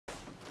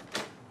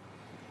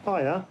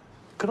Hiya.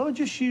 Could I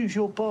just use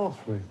your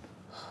bathroom?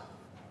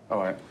 All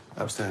right,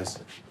 upstairs.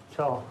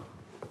 Ciao.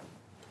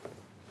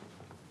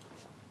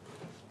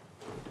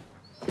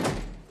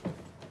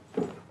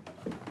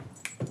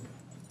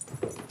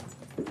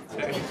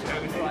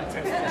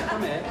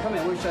 Come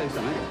here, I want to show you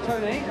something.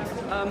 Tony,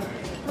 can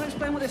you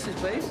explain what this is,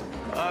 please?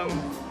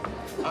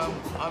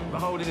 I'm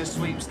holding a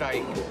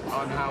sweepstake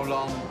on how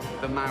long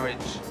the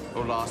marriage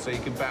will last, so you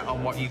can bet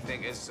on what you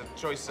think is. The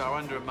choices are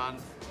under a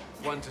month,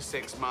 1 to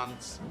 6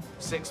 months,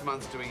 6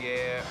 months to a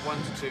year,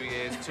 1 to 2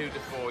 years, 2 to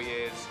 4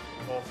 years,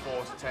 or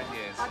 4 to 10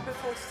 years. I put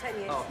 4 to 10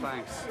 years. Oh,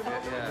 thanks.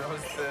 That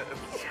was the...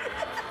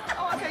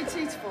 Oh, I'll go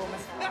 2 to 4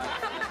 myself.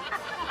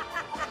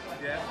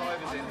 Yeah,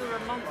 5 is in. Under a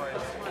month.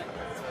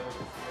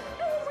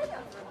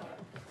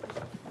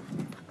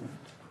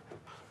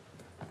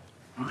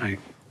 Right.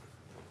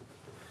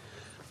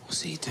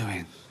 What's he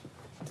doing?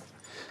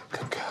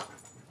 Good girl.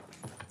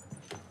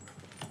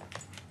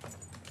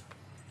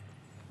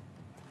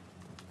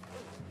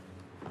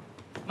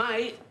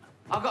 Mate,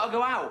 I've got to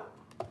go out.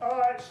 All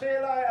right, see you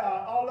later.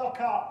 I'll lock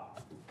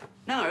up.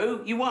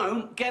 No, you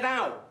won't. Get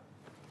out.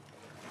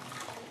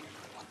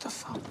 What the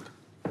fuck?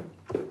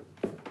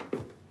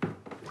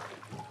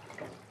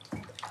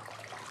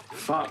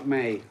 Fuck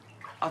me.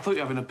 I thought you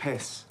were having a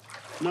piss.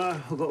 No,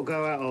 I've got to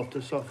go out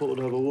after, so I thought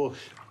I'd have a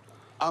wash.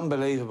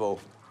 Unbelievable.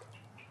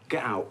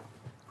 Get out.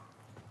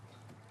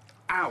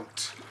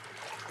 Out.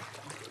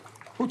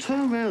 Well,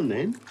 turn round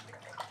then.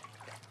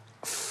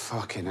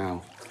 Fucking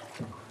hell.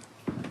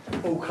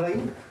 All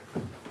clean?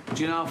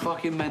 Do you know how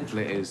fucking mental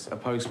it is, a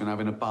postman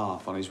having a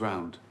bath on his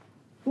round?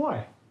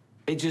 Why?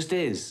 It just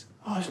is.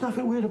 Oh, there's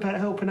nothing weird about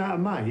helping out a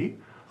mate.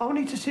 I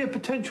need to see a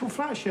potential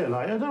flat share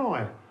later, don't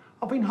I?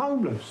 I've been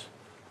homeless.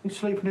 Been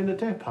sleeping in the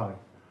depot.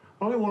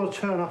 I didn't want to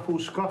turn up all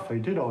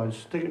scruffy, did I, and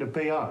stick it to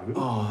B.O.?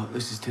 Oh,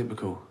 this is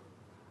typical.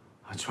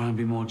 I try and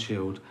be more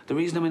chilled. The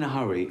reason I'm in a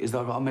hurry is that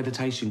I've got a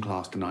meditation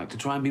class tonight to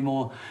try and be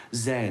more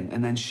zen,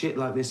 and then shit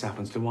like this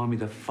happens to wind me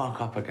the fuck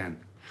up again.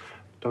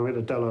 Don't think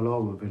the Dalai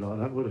Lama would be like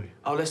that, would he?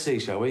 Oh, let's see,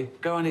 shall we?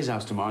 Go in his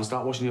house tomorrow and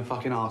start washing your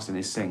fucking arse in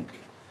his sink.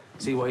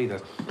 See what he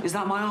does. Is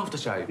that my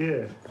aftershave?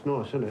 Yeah, it's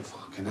nice, isn't it?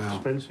 Fucking hell.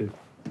 Expensive.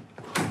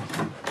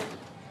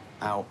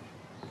 Out.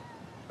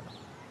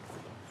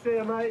 See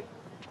ya, mate.